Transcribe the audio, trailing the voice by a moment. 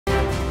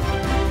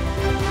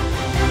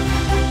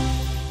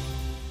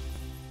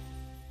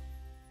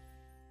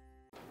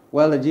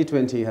Well, the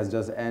G20 has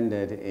just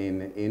ended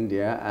in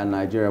India, and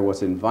Nigeria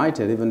was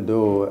invited, even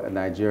though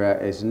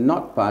Nigeria is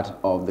not part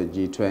of the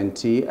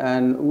G20.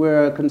 And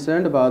we're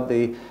concerned about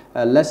the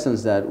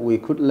lessons that we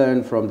could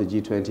learn from the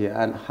G20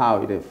 and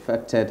how it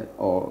affected,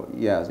 or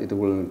yes, it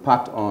will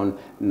impact on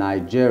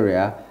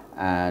Nigeria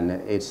and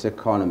its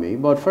economy.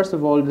 But first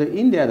of all, the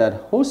India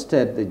that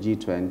hosted the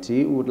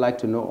G20 would like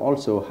to know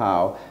also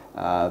how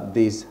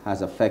this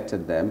has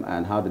affected them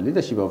and how the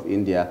leadership of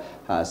India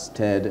has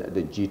steered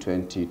the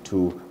G20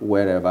 to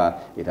wherever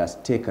it has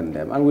taken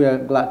them. And we are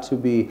glad to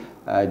be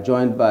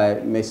joined by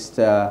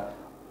Mr.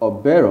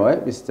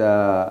 Oberoi,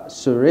 Mr.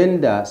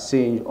 Surinder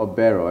Singh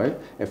Oberoi,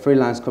 a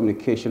freelance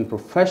communication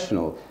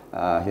professional.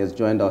 He has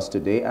joined us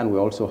today, and we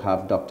also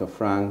have Dr.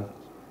 Frank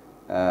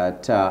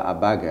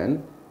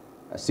Abagan,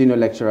 a senior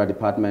lecturer,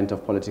 Department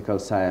of Political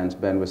Science,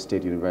 Benue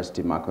State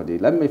University,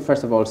 Makurdi. Let me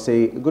first of all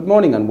say good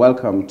morning and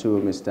welcome to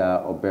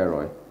Mr.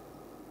 Oberoi.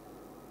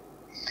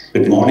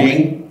 Good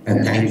morning,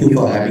 and thank you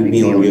for having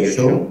me on your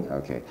show.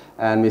 Okay.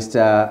 And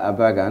Mr.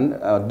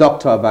 Abagan,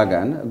 Dr.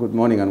 Abagan, good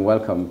morning and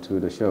welcome to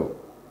the show.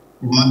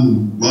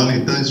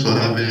 Morning. Thanks for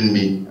having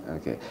me.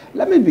 Okay.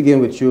 Let me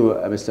begin with you,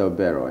 Mr.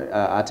 Oberoi.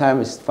 Our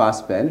time is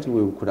fast spent.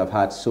 We could have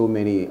had so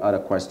many other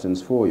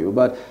questions for you.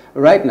 But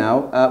right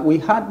now, we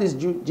had this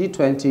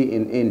G20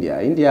 in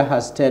India. India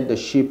has steered the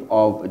ship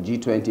of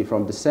G20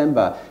 from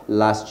December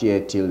last year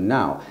till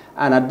now.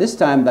 And at this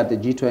time that the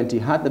G20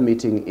 had the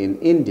meeting in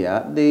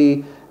India,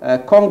 the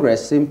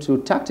Congress seemed to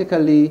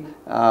tactically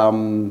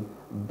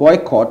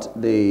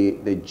boycott the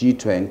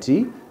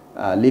G20,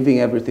 leaving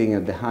everything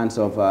in the hands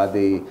of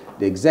the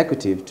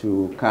executive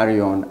to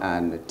carry on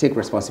and take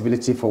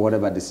responsibility for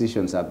whatever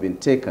decisions have been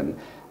taken.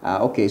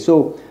 Okay,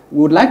 so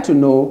we would like to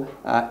know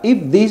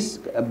if this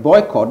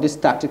boycott, this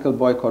tactical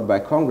boycott by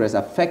Congress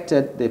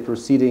affected the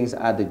proceedings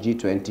at the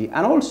G20,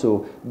 and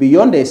also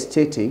beyond the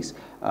aesthetics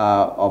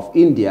of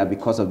India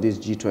because of this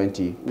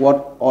G20,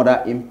 what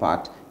other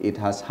impact it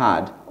has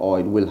had or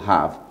it will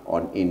have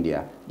on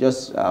India.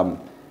 Just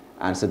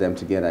answer them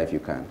together if you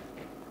can.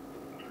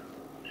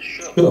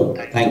 Sure,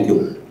 thank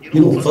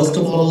you. First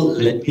of all,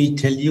 let me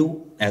tell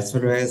you, as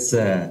far as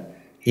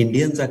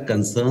Indians are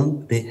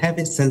concerned, they have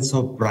a sense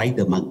of pride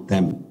among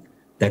them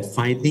that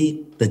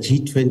finally the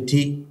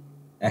G20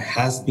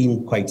 has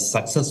been quite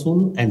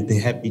successful, and they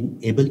have been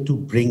able to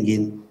bring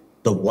in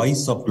the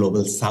voice of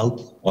Global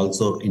South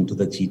also into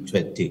the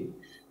G20.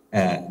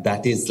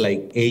 That is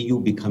like AU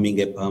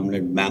becoming a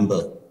permanent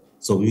member.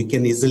 So we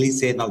can easily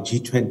say now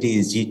G20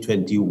 is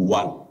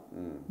G21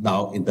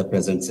 now in the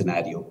present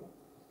scenario.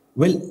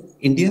 Well,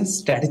 India's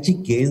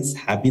strategic gains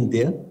have been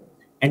there.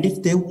 And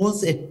if there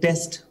was a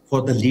test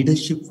for the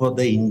leadership for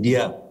the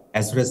India,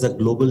 as far as the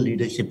global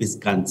leadership is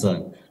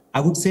concerned, I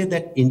would say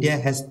that India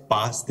has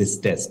passed this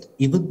test,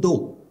 even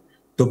though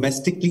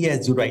domestically,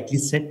 as you rightly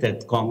said,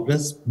 that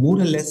Congress more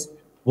or less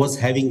was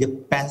having a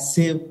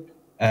passive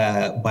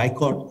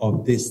boycott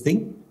of this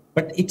thing,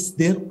 but it's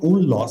their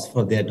own loss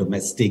for their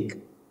domestic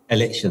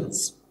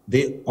elections.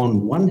 They,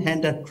 on one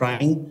hand, are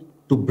trying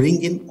to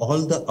bring in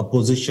all the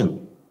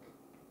opposition,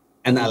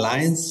 an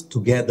alliance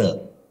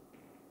together.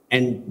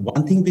 And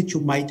one thing which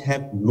you might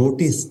have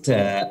noticed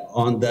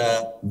on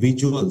the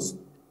visuals,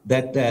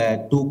 that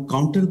to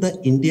counter the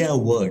India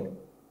word,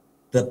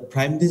 the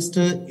Prime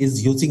Minister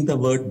is using the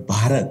word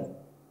Bharat.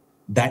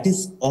 That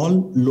is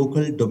all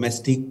local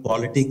domestic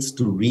politics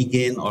to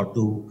regain or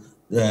to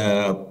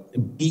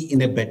be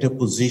in a better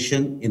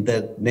position in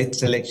the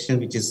next election,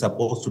 which is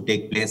supposed to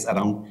take place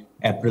around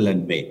April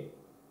and May.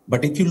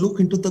 But if you look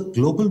into the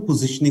global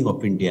positioning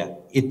of India,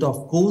 it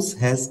of course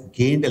has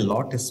gained a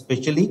lot,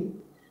 especially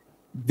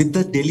with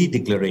the Delhi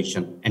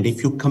Declaration. And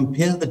if you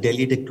compare the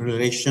Delhi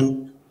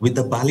Declaration with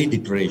the Bali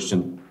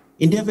Declaration,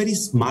 India very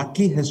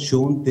smartly has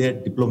shown their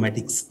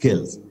diplomatic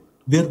skills,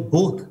 where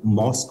both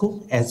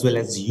Moscow as well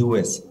as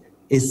US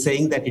is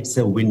saying that it's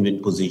a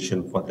win-win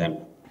position for them.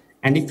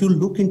 And if you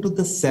look into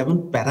the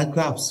 7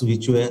 paragraphs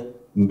which were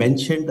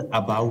mentioned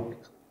about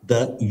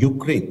the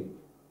Ukraine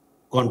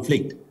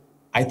conflict,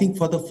 I think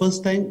for the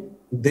first time,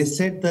 they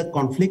said the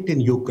conflict in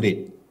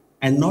Ukraine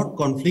and not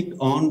conflict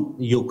on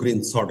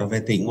Ukraine sort of a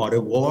thing, or a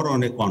war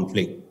on a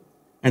conflict.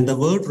 And the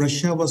word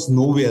Russia was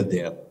nowhere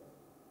there.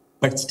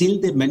 But still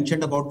they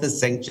mentioned about the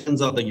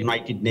sanctions of the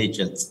United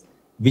Nations,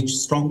 which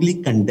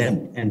strongly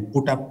condemned and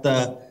put up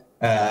the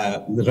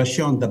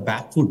Russia on the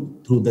back foot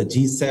through the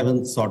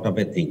G7 sort of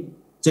a thing.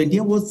 So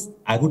India was,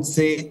 I would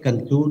say,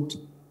 conclude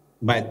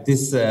by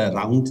this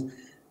round,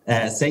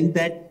 saying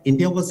that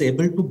India was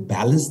able to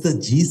balance the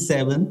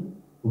G7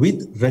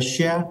 with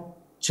Russia,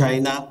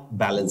 China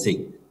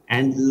balancing.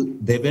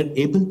 And they were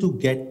able to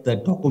get the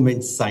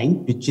document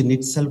signed, which in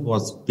itself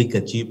was big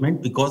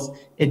achievement, because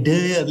a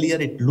day earlier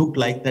it looked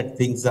like that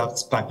things are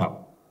stuck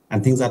up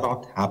and things are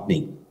not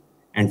happening.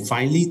 And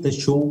finally, the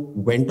show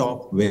went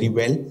off very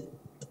well.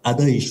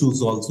 Other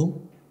issues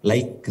also,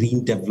 like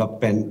green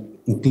development,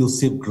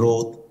 inclusive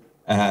growth,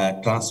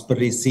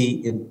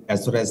 transparency,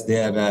 as far as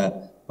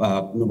their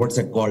what's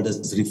it called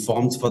as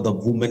reforms for the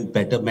women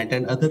betterment,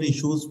 and other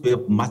issues were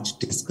much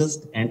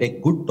discussed, and a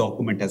good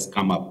document has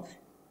come up.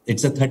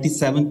 It's a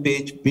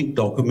 37-page big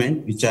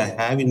document, which I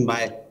have in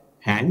my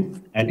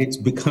hand, and it's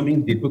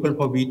becoming difficult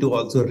for me to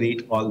also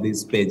read all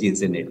these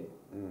pages in it.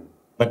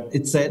 But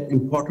it's an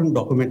important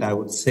document, I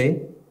would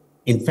say.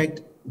 In fact,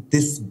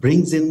 this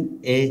brings in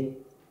a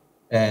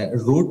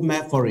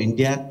roadmap for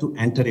India to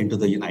enter into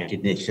the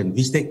United Nations,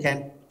 which they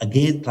can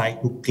again try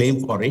to claim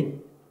for it.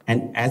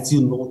 And as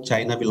you know,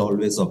 China will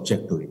always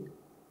object to it.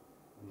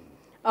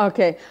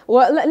 Okay.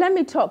 Well, let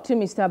me talk to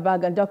Mr.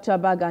 Bagan, Dr.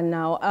 Bagan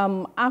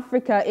now.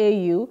 Africa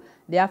AU,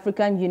 the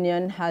African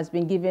Union, has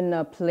been given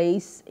a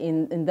place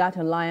in that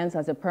alliance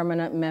as a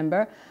permanent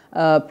member.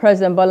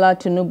 President Bola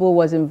Tinubu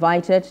was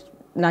invited.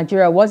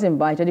 Nigeria was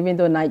invited, even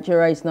though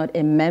Nigeria is not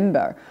a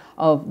member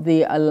of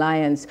the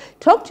alliance.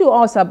 Talk to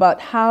us about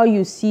how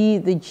you see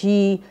the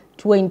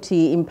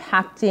G20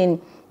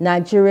 impacting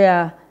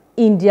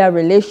Nigeria-India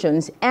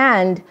relations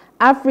and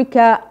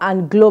Africa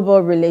and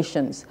global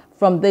relations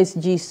from this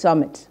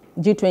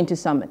G20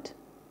 summit.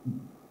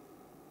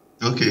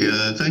 Okay,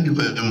 thank you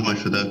very much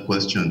for that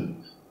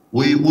question.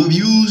 We've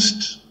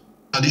used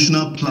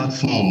traditional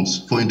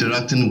platforms for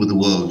interacting with the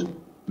world.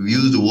 We've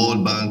used the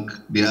World Bank,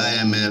 the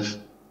IMF,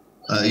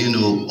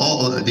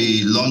 all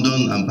the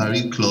London and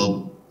Paris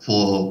Club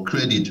for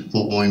credit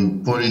for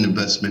foreign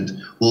investment.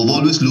 We've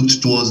always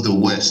looked towards the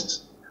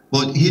West.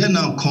 But here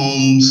now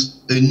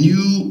comes a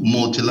new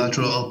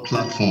multilateral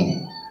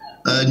platform.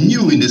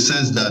 New in the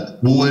sense that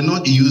we were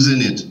not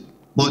using it.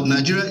 But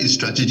Nigeria is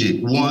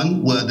strategic.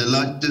 One, we're the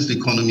largest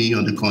economy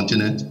on the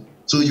continent.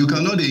 So you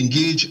cannot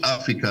engage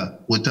Africa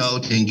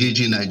without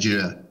engaging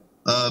Nigeria.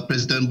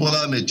 President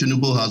Bola Ahmed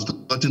Tinubu has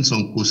gotten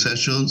some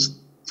concessions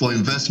for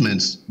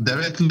investments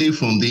directly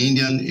from the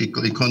Indian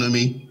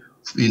economy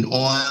in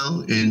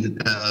oil, in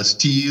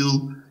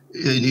steel,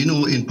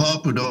 in power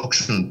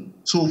production.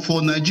 So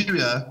for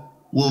Nigeria,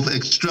 we've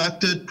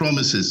extracted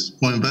promises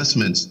for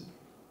investments.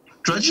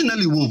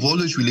 Traditionally, we've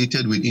always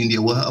related with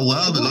India. We have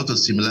a lot of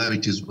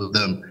similarities with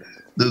them.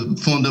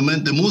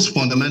 The most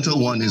fundamental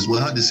one is we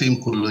had the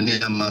same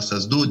colonial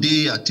masters, though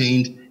they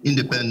attained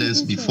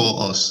independence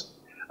before us.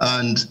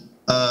 And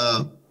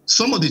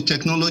some of the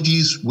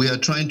technologies we are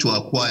trying to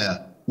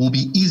acquire will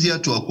be easier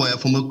to acquire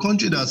from a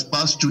country that's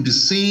passed through the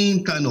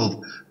same kind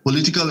of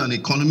political and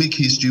economic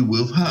history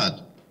we've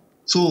had.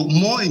 So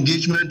more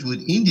engagement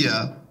with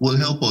India will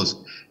help us.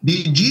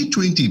 The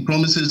G20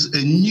 promises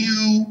a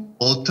new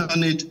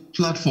alternate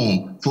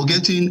platform for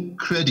getting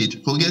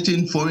credit, for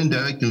getting foreign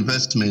direct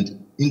investment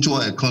into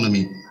our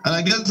economy. And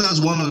I guess that's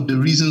one of the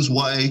reasons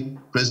why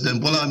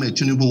President Bola Ahmed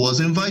Tinubu was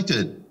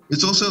invited.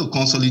 It's also a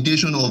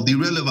consolidation of the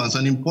relevance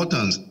and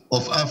importance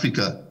of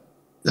Africa.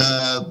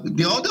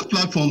 The other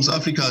platforms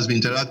Africa has been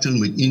interacting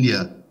with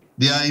India,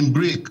 they are in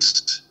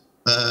BRICS.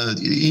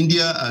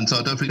 India and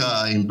South Africa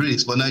are in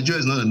BRICS, but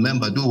Nigeria is not a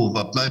member, though we've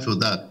applied for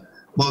that.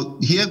 But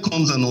here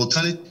comes an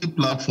alternative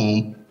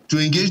platform to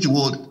engage the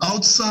world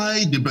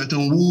outside the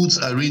Bretton Woods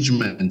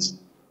arrangements.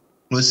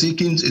 We're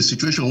seeking a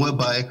situation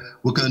whereby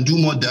we can do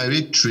more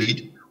direct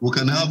trade, we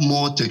can have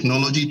more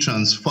technology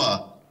transfer,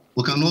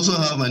 we can also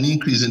have an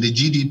increase in the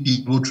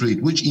GDP growth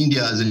rate, which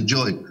India has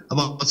enjoyed,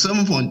 about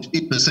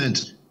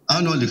 7.8%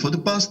 annually for the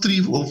past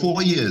 3 or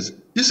 4 years.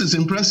 This is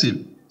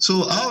impressive.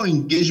 So our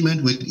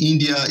engagement with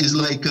India is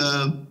like,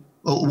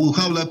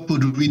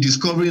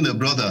 rediscovering a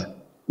brother.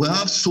 We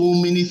have so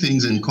many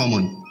things in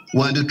common.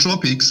 We're in the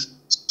tropics,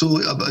 so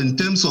in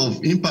terms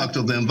of impact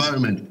of the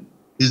environment,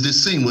 it's the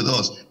same with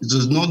us. It's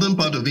the northern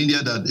part of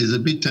India that is a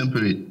bit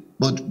temperate,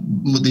 but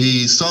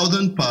the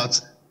southern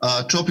parts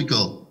are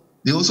tropical.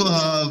 They also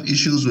have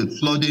issues with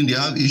flooding. They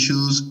have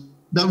issues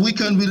that we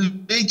can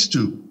relate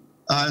to.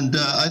 And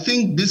I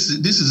think this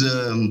is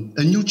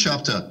a new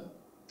chapter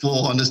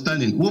for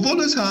understanding. We've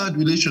always had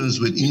relations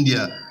with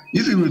India.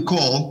 If you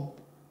recall,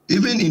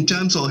 even in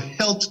terms of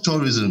health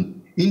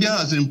tourism, India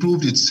has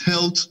improved its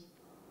health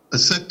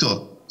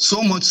sector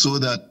so much so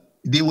that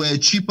they were a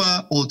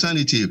cheaper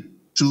alternative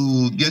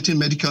to getting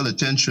medical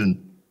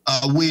attention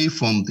away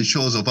from the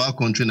shores of our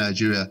country,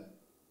 Nigeria.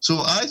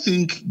 So I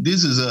think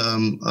this is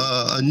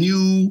a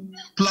new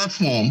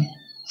platform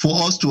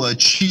for us to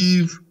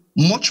achieve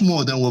much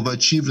more than we've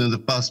achieved in the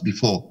past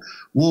before.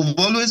 We've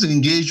always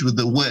engaged with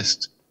the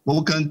West, but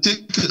we can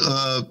take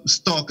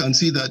stock and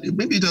see that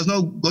maybe it has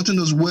not gotten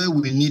us where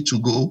we need to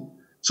go.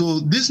 So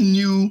this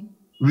new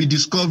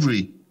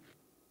rediscovery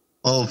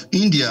of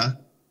India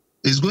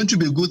is going to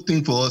be a good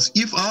thing for us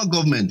if our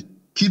government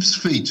keeps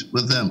faith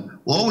with them.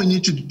 All we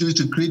need to do is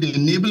to create an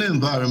enabling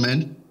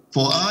environment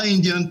for our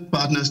Indian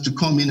partners to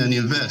come in and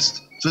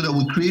invest so that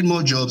we create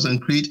more jobs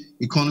and create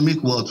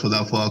economic wealth for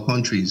our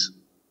countries.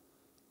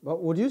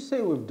 But would you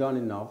say we've done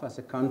enough as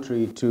a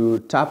country to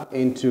tap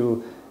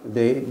into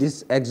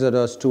this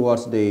exodus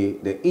towards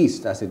the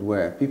east, as it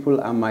were? People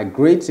are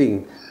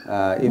migrating,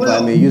 if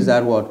I may use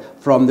that word,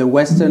 from the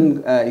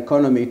Western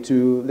economy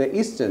to the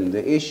Eastern,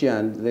 the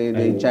Asian,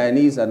 the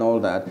Chinese and all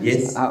that.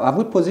 Yes. Have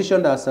we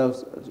positioned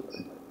ourselves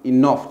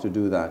enough to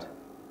do that?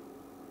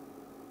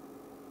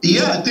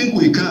 Yeah, I think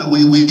we can.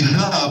 We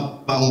have,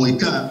 and we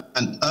can.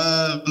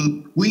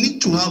 We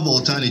need to have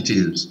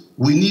alternatives.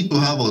 We need to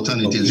have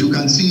alternatives. Okay. You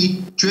can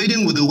see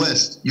trading with the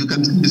West. You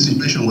can see the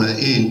situation we're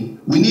in.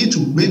 We need to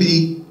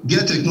maybe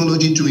get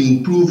technology to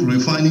improve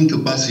refining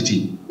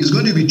capacity. It's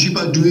going to be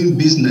cheaper doing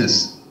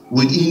business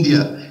with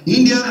India.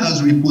 India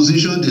has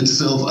repositioned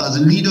itself as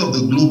a leader of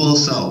the global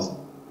South.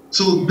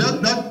 So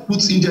that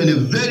puts India in a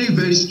very,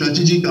 very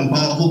strategic and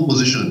powerful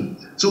position.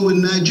 So with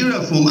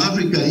Nigeria from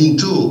Africa in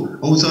tow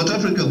and with South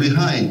Africa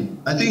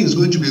behind, I think it's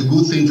going to be a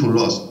good thing for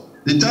us.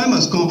 The time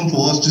has come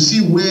for us to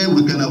see where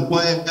we can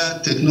acquire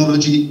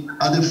technology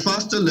at a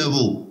faster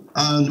level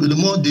and with a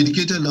more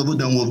dedicated level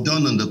than we've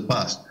done in the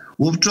past.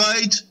 We've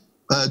tried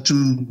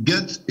to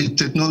get a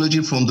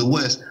technology from the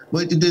West,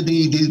 but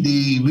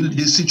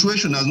the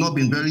situation has not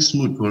been very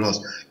smooth for us.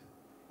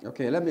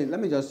 Okay, let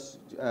me just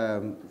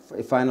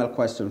a final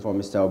question for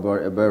Mr.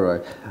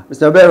 Oberoi.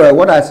 Mr. Oberoi,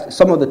 what are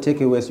some of the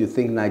takeaways you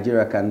think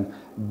Nigeria can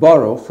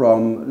borrow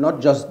from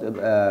not just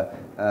the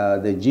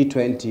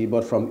G20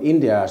 but from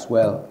India as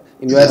well?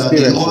 In your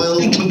experience, the oil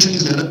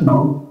countries that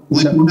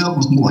will help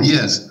us more.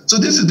 Yes. So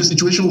this is the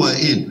situation we're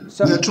in.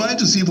 We are trying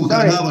to see if we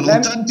can have an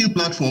alternative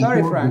platform.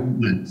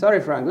 Sorry,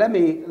 Frank. Let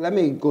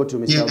me go to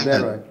Mr.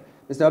 Oberoi.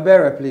 Mr.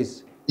 Oberoi,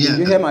 please. Did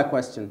you hear my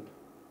question?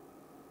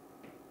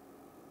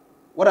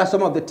 What are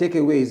some of the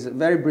takeaways,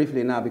 very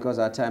briefly now, because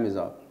our time is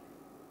up?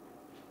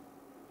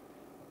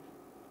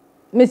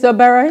 Mr.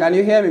 Oberoi? Can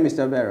you hear me,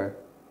 Mr. Oberoi?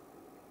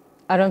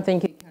 I don't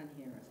think he can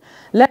hear us.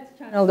 Let's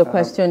channel the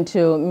question to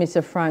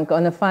Mr. Frank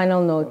on a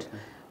final note. Okay.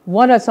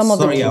 What are some of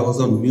the... Sorry, I was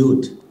on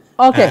mute.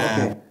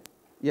 Okay.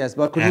 Yes,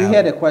 but could you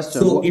hear the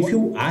question? So if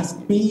you ask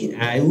me,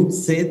 I would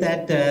say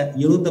that,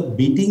 the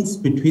meetings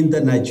between the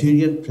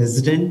Nigerian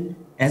president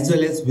as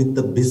well as with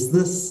the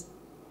business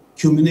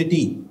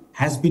community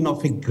has been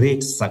of a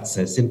great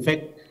success. In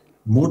fact,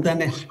 more than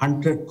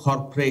 100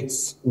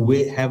 corporates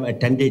have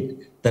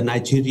attended the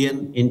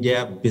Nigerian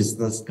India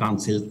Business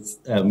Council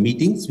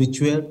meetings, which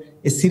were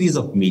a series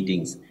of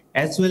meetings,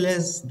 as well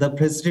as the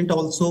president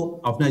also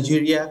of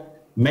Nigeria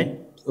met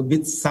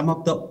with some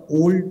of the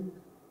old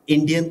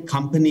Indian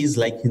companies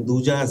like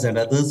Hindujas and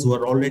others who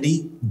are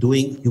already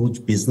doing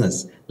huge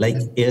business, like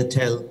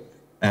Airtel,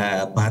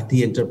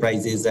 Bharti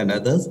Enterprises and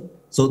others.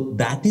 So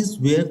that is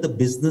where the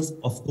business,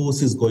 of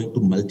course, is going to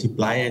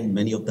multiply, and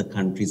many of the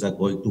countries are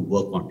going to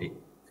work on it.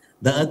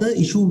 The other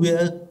issue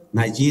where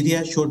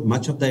Nigeria showed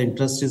much of the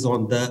interest is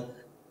on the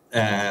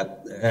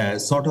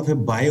sort of a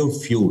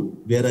biofuel,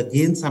 where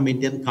again some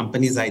Indian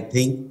companies, I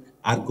think,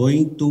 are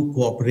going to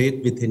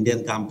cooperate with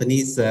Indian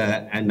companies,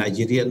 and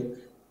Nigerian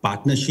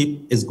partnership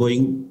is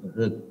going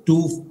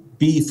to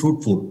be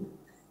fruitful.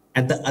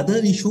 And the other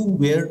issue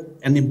where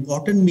an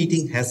important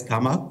meeting has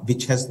come up,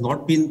 which has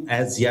not been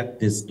as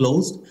yet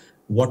disclosed,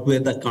 what were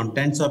the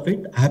contents of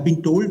it? I have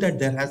been told that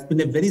there has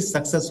been a very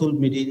successful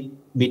meeting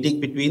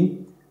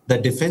between the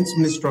Defense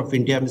Minister of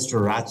India,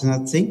 Mr.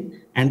 Rajnath Singh,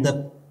 and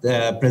the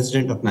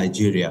President of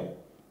Nigeria,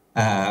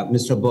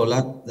 Mr.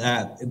 Bola.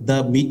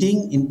 The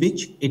meeting in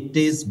which it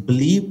is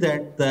believed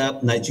that the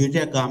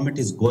Nigeria government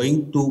is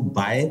going to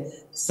buy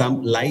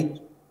some light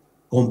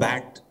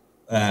combat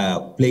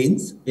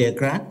planes,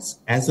 aircrafts,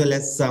 as well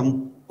as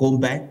some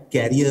combat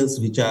carriers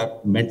which are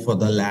meant for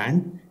the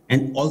land.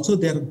 And also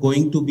there are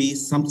going to be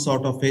some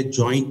sort of a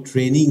joint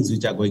trainings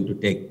which are going to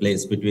take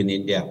place between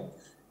India.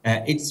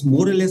 It's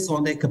more or less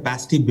on a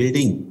capacity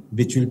building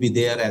which will be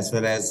there, as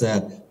well as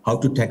how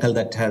to tackle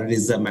the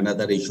terrorism and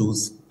other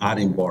issues are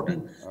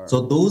important. Right.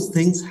 So those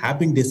things have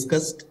been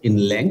discussed in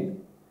length,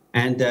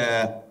 and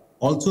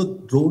also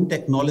drone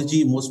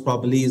technology most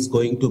probably is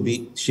going to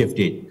be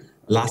shifted.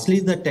 Lastly,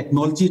 the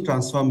technology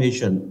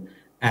transformation,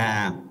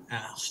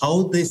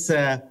 how this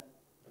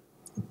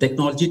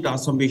technology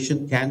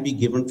transformation can be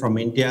given from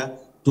India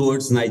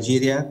towards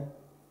Nigeria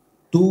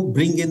to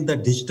bring in the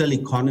digital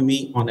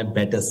economy on a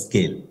better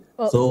scale.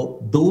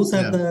 So those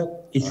are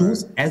the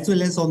issues, as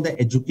well as on the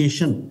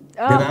education.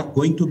 There are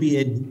going to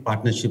be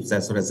partnerships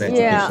as far as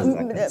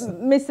education.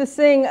 Mr.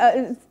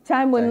 Singh,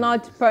 time will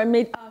not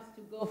permit us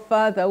to go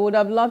further. Would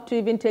have loved to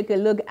even take a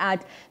look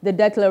at the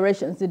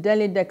declarations, the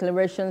Delhi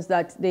declarations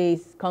that they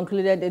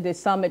concluded the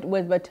summit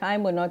with, but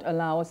time will not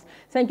allow us.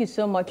 Thank you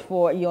so much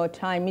for your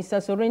time. Mr.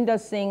 Surinder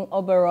Singh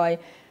Oberoi,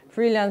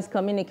 freelance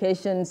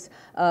communications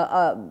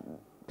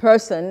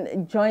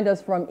person, joined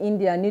us from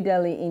India, New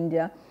Delhi,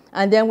 India.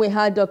 And then we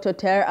had Dr.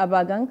 Ter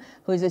Abagang,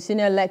 who is a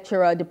senior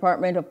lecturer,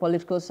 Department of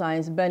Political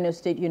Science, Benue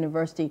State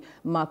University,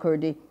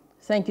 Makurdi.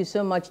 Thank you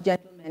so much,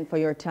 gentlemen, for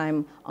your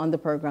time on the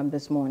program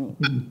this morning.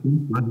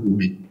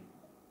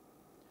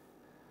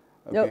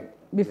 Okay.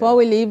 Before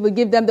we leave, we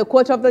give them the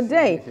quote of the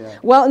day.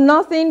 Well,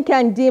 nothing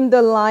can dim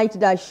the light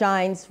that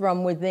shines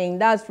from within.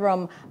 That's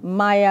from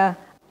Maya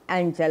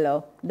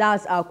Angelou.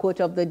 That's our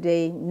quote of the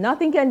day.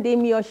 Nothing can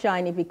dim your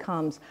shine if it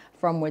comes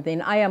from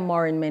within. I am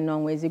Maureen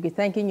Menonwe.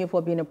 Thanking you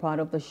for being a part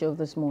of the show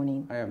this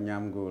morning. I am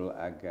Nyamgul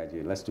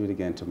Agaji. Let's do it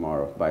again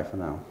tomorrow. Bye for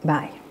now.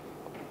 Bye.